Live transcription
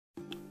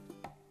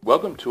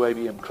Welcome to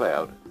ABM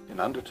Cloud in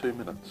under 2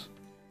 minutes.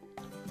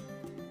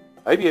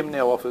 ABM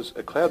now offers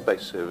a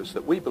cloud-based service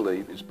that we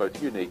believe is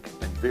both unique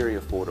and very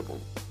affordable.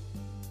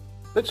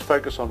 Let's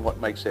focus on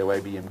what makes our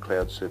ABM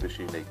Cloud service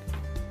unique.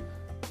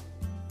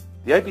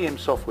 The ABM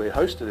software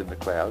hosted in the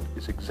cloud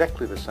is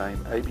exactly the same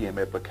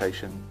ABM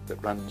application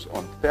that runs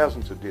on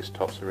thousands of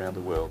desktops around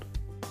the world.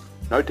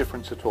 No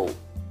difference at all.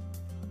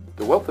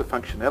 The wealth of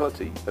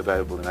functionality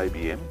available in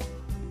ABM,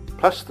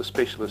 plus the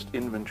specialist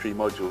inventory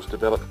modules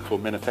developed for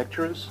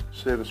manufacturers,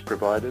 service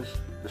providers,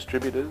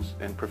 distributors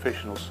and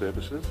professional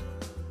services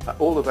are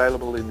all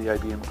available in the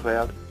ABM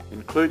Cloud,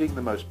 including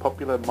the most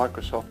popular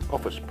Microsoft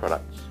Office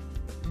products.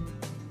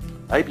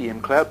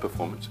 ABM Cloud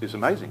performance is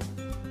amazing.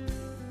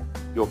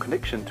 Your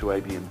connection to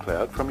ABM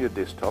Cloud from your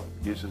desktop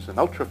uses an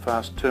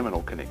ultra-fast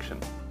terminal connection,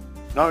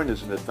 known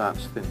as an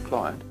advanced thin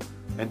client,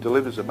 and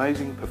delivers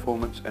amazing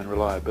performance and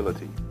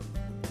reliability.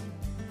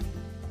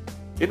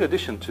 In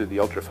addition to the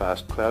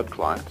ultra-fast cloud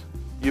client,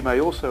 you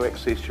may also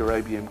access your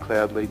ABM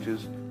Cloud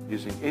ledgers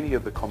using any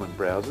of the common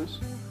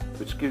browsers,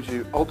 which gives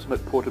you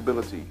ultimate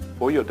portability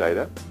for your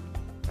data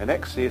and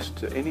access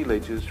to any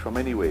ledgers from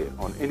anywhere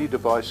on any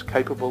device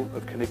capable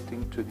of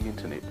connecting to the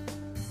internet.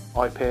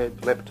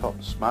 iPad, laptop,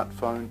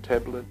 smartphone,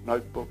 tablet,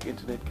 notebook,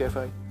 internet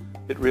cafe.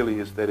 It really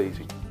is that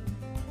easy.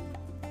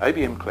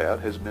 ABM Cloud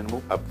has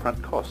minimal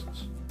upfront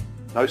costs.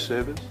 No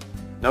servers,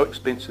 no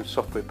expensive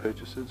software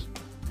purchases,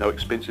 no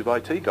expensive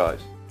IT guys.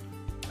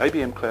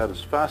 ABM Cloud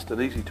is fast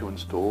and easy to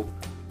install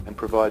and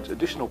provides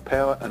additional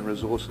power and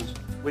resources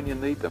when you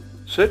need them.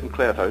 Certain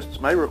cloud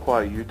hosts may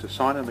require you to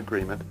sign an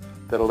agreement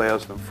that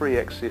allows them free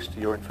access to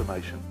your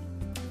information.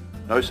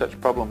 No such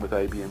problem with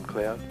ABM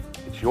Cloud.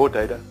 It's your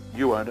data,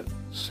 you own it,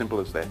 simple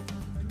as that.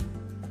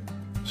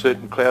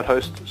 Certain cloud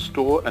hosts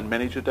store and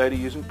manage your data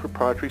using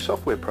proprietary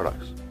software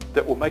products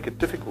that will make it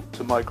difficult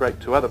to migrate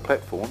to other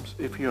platforms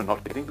if you're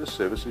not getting the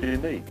services you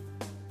need.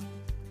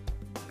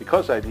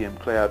 Because ABM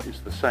Cloud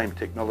is the same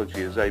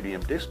technology as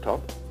ABM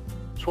Desktop,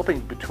 swapping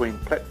between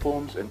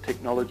platforms and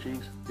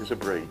technologies is a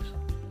breeze.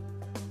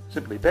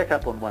 Simply back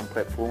up on one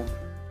platform,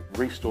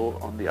 restore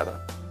on the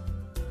other.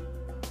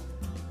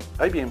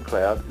 ABM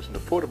Cloud is an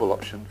affordable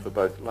option for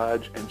both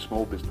large and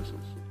small businesses.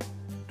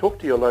 Talk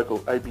to your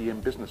local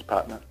ABM business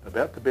partner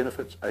about the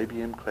benefits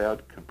ABM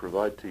Cloud can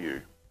provide to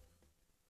you.